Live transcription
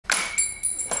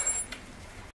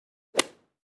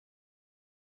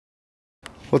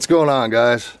What's going on,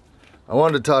 guys? I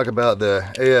wanted to talk about the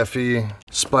aFe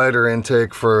spider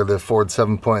intake for the Ford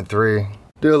 7.3.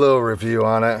 Do a little review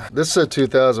on it. This is a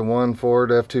 2001 Ford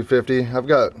F250. I've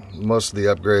got most of the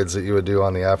upgrades that you would do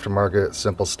on the aftermarket,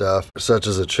 simple stuff, such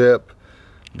as a chip,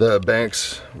 the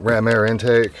Banks ram air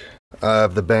intake. I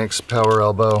have the Banks power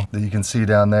elbow that you can see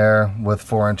down there with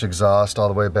 4-inch exhaust all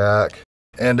the way back,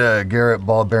 and a Garrett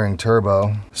ball bearing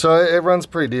turbo. So it runs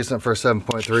pretty decent for a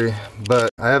 7.3, but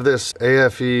I have this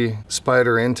aFe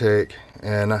spider intake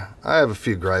and I have a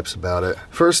few gripes about it.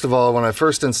 First of all, when I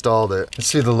first installed it, you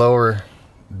see the lower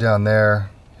down there.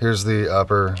 Here's the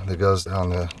upper that goes on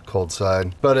the cold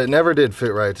side, but it never did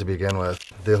fit right to begin with.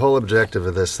 The whole objective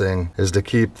of this thing is to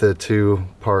keep the two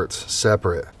parts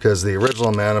separate, because the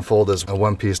original manifold is a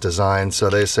one-piece design, so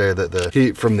they say that the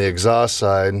heat from the exhaust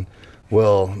side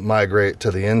will migrate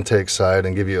to the intake side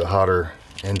and give you a hotter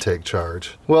intake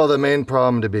charge. Well, the main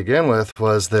problem to begin with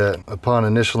was that upon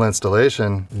initial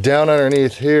installation, down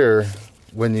underneath here,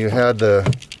 when you have the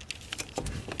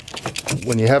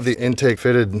intake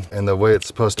fitted and the way it's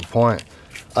supposed to point,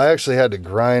 I actually had to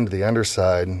grind the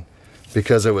underside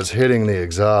because it was hitting the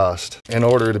exhaust in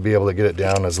order to be able to get it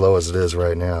down as low as it is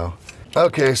right now.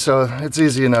 Okay, so it's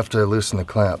easy enough to loosen the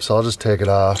clamp, so I'll just take it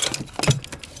off.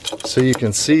 So you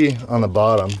can see on the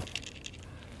bottom,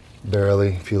 barely,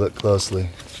 if you look closely,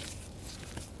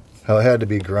 how it had to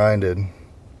be grinded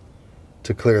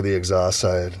to clear the exhaust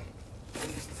side.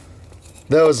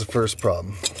 That was the first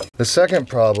problem. The second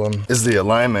problem is the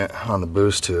alignment on the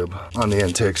boost tube on the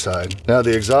intake side. Now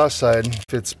the exhaust side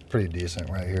fits pretty decent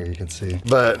right here, you can see.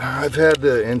 But I've had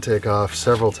the intake off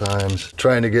several times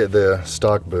trying to get the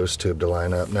stock boost tube to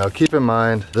line up. Now keep in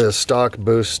mind, the stock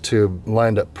boost tube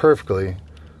lined up perfectly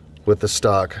with the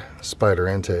stock spider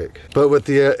intake. But with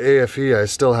the aFe, I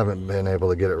still haven't been able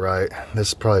to get it right. This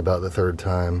is probably about the third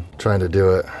time trying to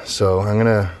do it. So I'm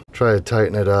gonna try to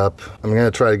tighten it up. I'm gonna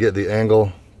try to get the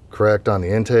angle correct on the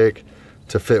intake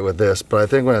to fit with this, but I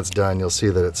think when it's done, you'll see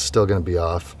that it's still gonna be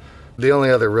off. The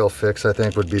only other real fix, I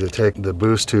think, would be to take the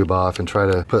boost tube off and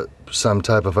try to put some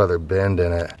type of other bend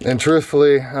in it. And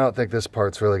truthfully, I don't think this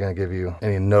part's really gonna give you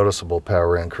any noticeable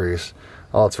power increase.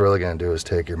 All it's really gonna do is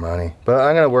take your money. But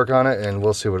I'm gonna work on it and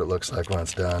we'll see what it looks like when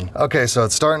it's done. Okay, so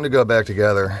it's starting to go back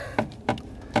together.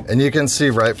 And you can see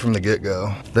right from the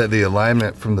get-go that the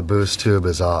alignment from the boost tube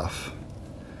is off.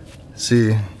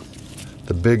 See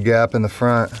the big gap in the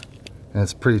front, and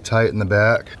it's pretty tight in the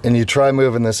back. And you try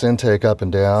moving this intake up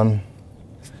and down,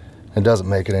 it doesn't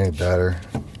make it any better.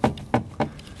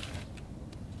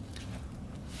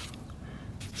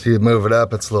 So you move it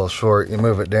up, it's a little short. You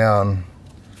move it down,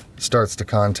 it starts to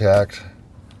contact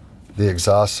the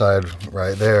exhaust side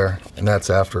right there, and that's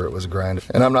after it was grinded.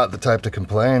 And I'm not the type to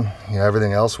complain. You know,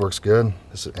 everything else works good.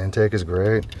 This intake is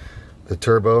great. The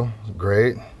turbo,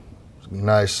 great.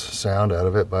 Nice sound out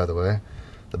of it, by the way.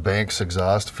 The Banks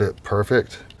exhaust fit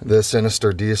perfect. The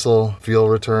Sinister diesel fuel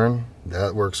return,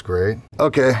 that works great.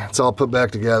 Okay, it's all put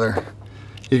back together.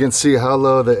 You can see how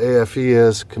low the aFe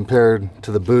is compared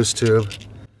to the boost tube.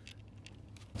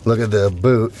 Look at the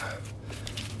boot.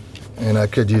 And I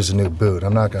could use a new boot,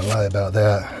 I'm not gonna lie about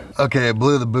that. Okay, I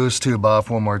blew the boost tube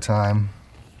off one more time.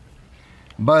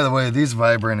 By the way, these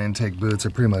Vibrant intake boots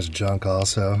are pretty much junk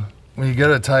also. When you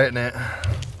go to tighten it,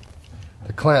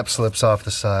 the clamp slips off the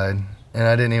side, and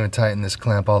I didn't even tighten this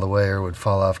clamp all the way or it would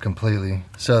fall off completely.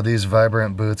 So these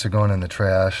Vibrant boots are going in the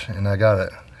trash, and I got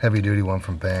a heavy duty one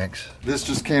from Banks. This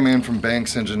just came in from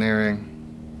Banks Engineering.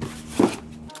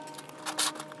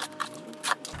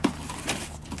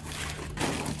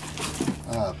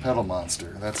 Pedal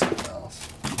monster, that's something else.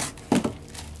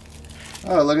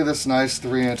 Oh, look at this nice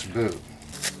 3-inch boot.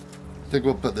 I think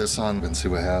we'll put this on and see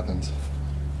what happens.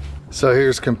 So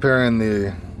here's comparing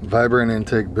the Vibrant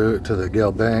intake boot to the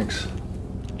Gale Banks.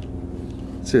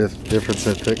 See the difference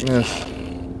in thickness.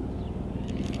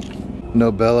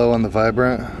 No bellow on the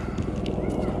Vibrant.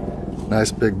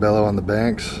 Nice big bellow on the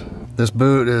Banks. This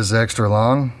boot is extra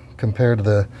long compared to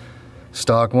the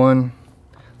stock one.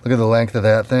 Look at the length of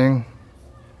that thing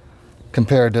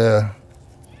compared to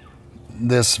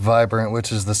this Vibrant,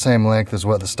 which is the same length as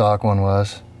what the stock one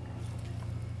was.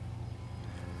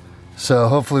 So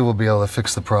hopefully we'll be able to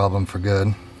fix the problem for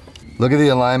good. Look at the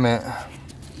alignment.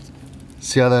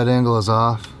 See how that angle is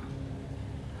off?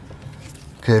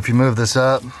 Okay, if you move this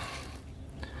up,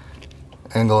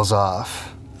 angle is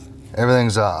off.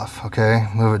 Everything's off, okay?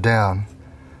 Move it down.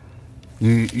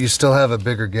 You still have a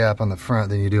bigger gap on the front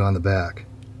than you do on the back.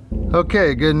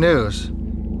 Okay, good news.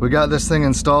 We got this thing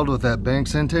installed with that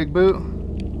Banks intake boot,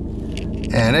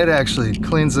 And it actually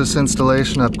cleans this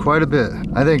installation up quite a bit.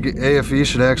 I think aFe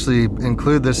should actually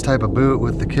include this type of boot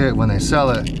with the kit when they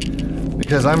sell it,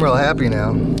 because I'm real happy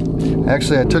now.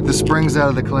 Actually, I took the springs out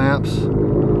of the clamps.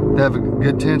 They have a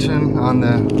good tension on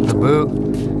the boot.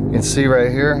 You can see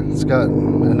right here, it's got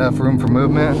enough room for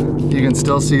movement. You can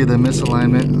still see the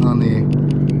misalignment on the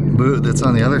boot that's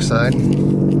on the other side,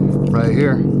 right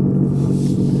here.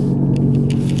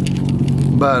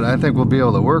 But I think we'll be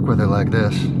able to work with it like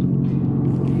this.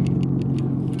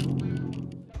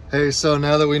 Hey, so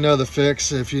now that we know the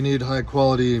fix, if you need high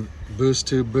quality boost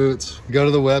tube boots, go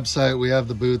to the website. We have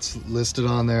the boots listed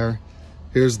on there.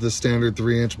 Here's the standard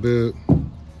 3-inch boot.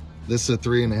 This is a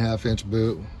 3.5-inch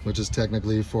boot, which is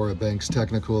technically for a Banks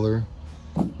Technicooler.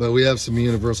 But we have some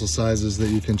universal sizes that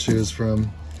you can choose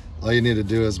from. All you need to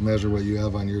do is measure what you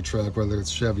have on your truck, whether it's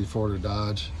Chevy, Ford, or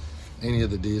Dodge, any of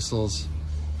the diesels.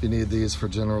 If you need these for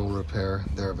general repair,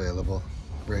 they're available.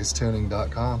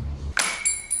 racetuning.com.